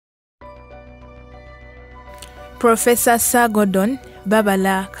Professor Sir Gordon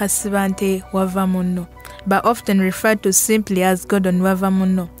Babala Kasibante Wavamuno, but often referred to simply as Gordon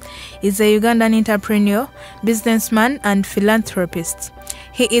Wavamunno, is a Ugandan entrepreneur, businessman, and philanthropist.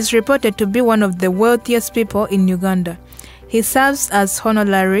 He is reported to be one of the wealthiest people in Uganda. He serves as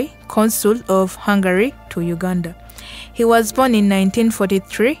Honorary Consul of Hungary to Uganda. He was born in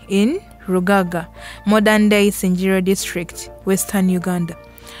 1943 in Rugaaga, modern-day Isingiro District, Western Uganda.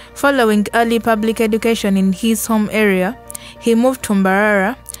 Following early public education in his home area, he moved to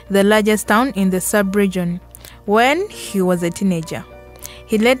Mbarara, the largest town in the sub-region, when he was a teenager.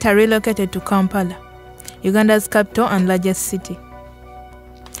 He later relocated to Kampala, Uganda's capital and largest city.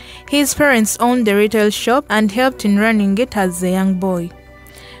 His parents owned a retail shop and helped in running it as a young boy.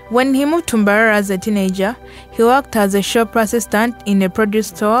 When he moved to Mbarara as a teenager, he worked as a shop assistant in a produce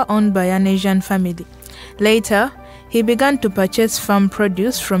store owned by an Asian family. Later, he began to purchase farm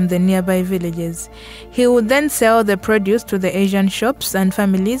produce from the nearby villages. He would then sell the produce to the Asian shops and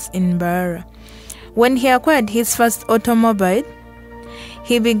families in Mbarara. When he acquired his first automobile,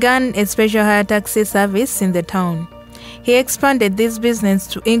 he began a special hire taxi service in the town. He expanded this business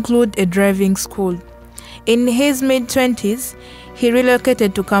to include a driving school. In his mid-20s, he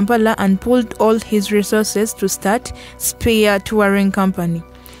relocated to Kampala and pulled all his resources to start Spear Touring Company.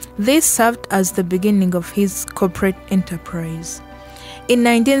 This served as the beginning of his corporate enterprise. In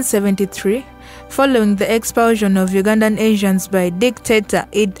 1973, following the expulsion of Ugandan Asians by dictator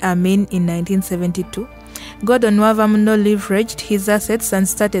Idi Amin in 1972, Gordon Wavamuno leveraged his assets and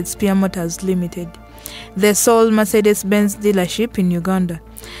started Spear Motors Limited, the sole Mercedes-Benz dealership in Uganda.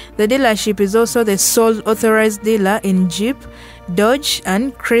 The dealership is also the sole authorized dealer in Jeep, Dodge,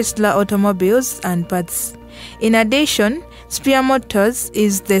 and Chrysler automobiles and parts. In addition, Spear Motors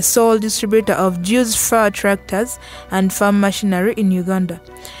is the sole distributor of Dew's Far tractors and farm machinery in Uganda.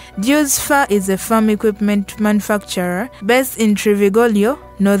 Dew's Far is a farm equipment manufacturer based in Trivigoglio,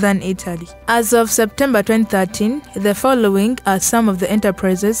 northern Italy. As of September 2013, the following are some of the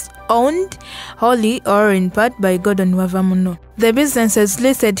enterprises owned wholly or in part by Gordon Wavamuno. The businesses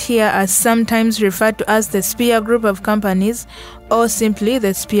listed here are sometimes referred to as the Spear Group of Companies or simply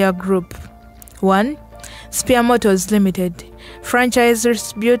the Spear Group. 1. Spear Motors Limited, franchise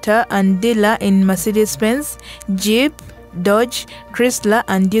distributor and dealer in Mercedes-Benz, Jeep, Dodge, Chrysler,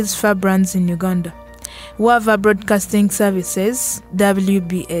 and Dew's Far brands in Uganda. Wava Broadcasting Services,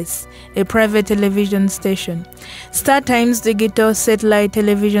 WBS, a private television station. Star Times Digital Satellite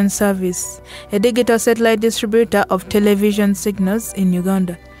Television Service, a digital satellite distributor of television signals in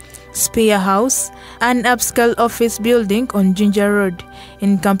Uganda. Spear House, an upscale office building on Ginger Road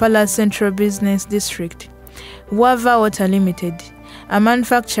in Kampala Central Business District. Wava Water Limited, a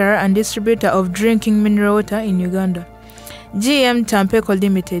manufacturer and distributor of drinking mineral water in Uganda. GM Tampeco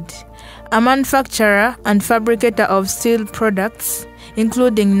Limited, a manufacturer and fabricator of steel products,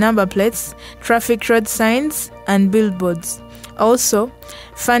 including number plates, traffic road signs, and billboards. Also,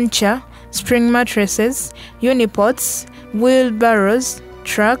 furniture, spring mattresses, unipots, wheelbarrows,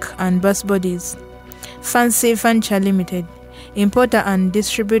 truck and bus bodies. Fancy Furniture Limited, importer and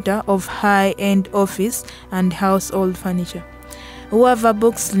distributor of high-end office and household furniture. Wava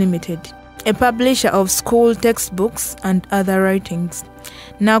Books Limited, a publisher of school textbooks and other writings.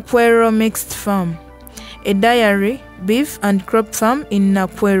 Nakwero Mixed Farm, a dairy, beef and crop farm in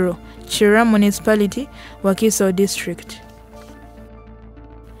Nakwero, Chira Municipality, Wakiso District.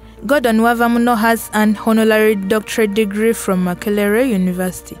 Gordon Wavamuno has an honorary doctorate degree from Makerere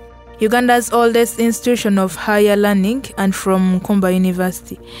University, Uganda's oldest institution of higher learning, and from Kumba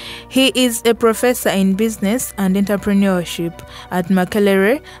University. He is a professor in business and entrepreneurship at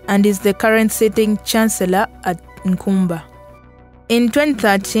Makerere and is the current sitting chancellor at Nkumba. In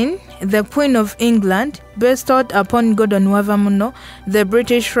 2013, the Queen of England bestowed upon Gordon Wavamuno the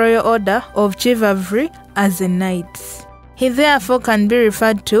British Royal Order of Chivalry as a knight. He therefore can be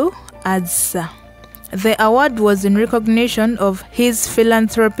referred to as Sir. The award was in recognition of his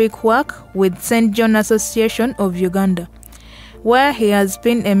philanthropic work with St. John Association of Uganda, where he has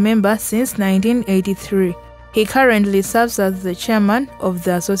been a member since 1983. He currently serves as the chairman of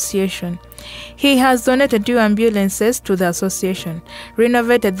the association. He has donated 2 ambulances to the association,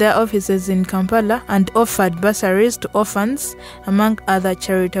 renovated their offices in Kampala, and offered bursaries to orphans, among other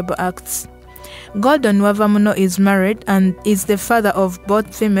charitable acts. Gordon Wavamuno is married and is the father of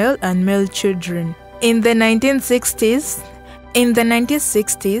both female and male children. In the 1960s,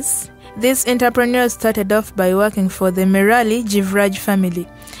 this entrepreneur started off by working for the Merali Jivraj family.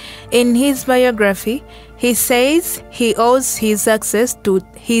 In his biography, he says he owes his success to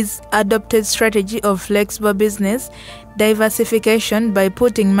his adopted strategy of flexible business diversification by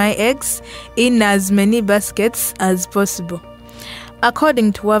putting my eggs in as many baskets as possible.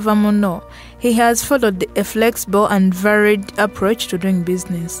 According to Wavamuno, he has followed a flexible and varied approach to doing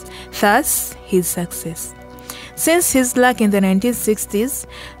business, thus his success. Since his luck in the 1960s,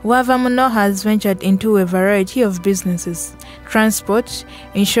 Wavamuno has ventured into a variety of businesses: transport,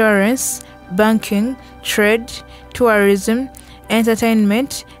 insurance, banking, trade, tourism,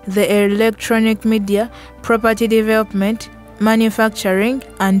 entertainment, the electronic media, property development, manufacturing,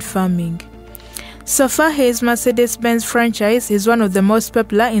 and farming. So far, his Mercedes-Benz franchise is one of the most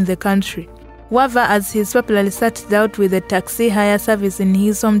popular in the country. Wava, as he popularly started out with a taxi hire service in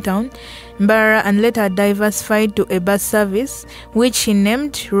his hometown, Mbarara, and later diversified to a bus service, which he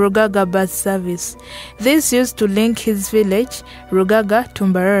named Rugaaga Bus Service. This used to link his village, Rugaaga, to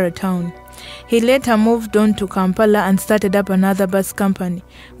Mbarara town. He later moved on to Kampala and started up another bus company,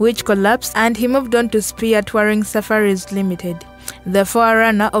 which collapsed, and he moved on to Spear Touring Safaris Limited, the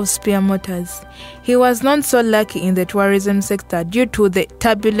forerunner of Spear Motors. He was not so lucky in the tourism sector due to the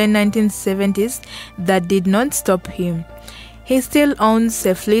turbulent 1970s that did not stop him. He still owns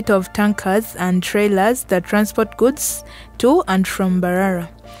a fleet of tankers and trailers that transport goods to and from Mbarara.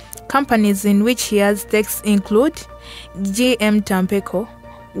 Companies in which he has stakes include GM Tampeco,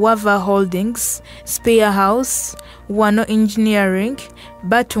 Wava Holdings, Spear House, Wano Engineering,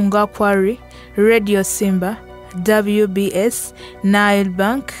 Batunga Quarry, Radio Simba, WBS, Nile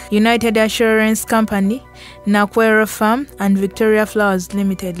Bank, United Assurance Company, Nakwero Farm, and Victoria Flowers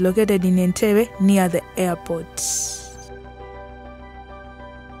Limited, located in Entebbe near the airport.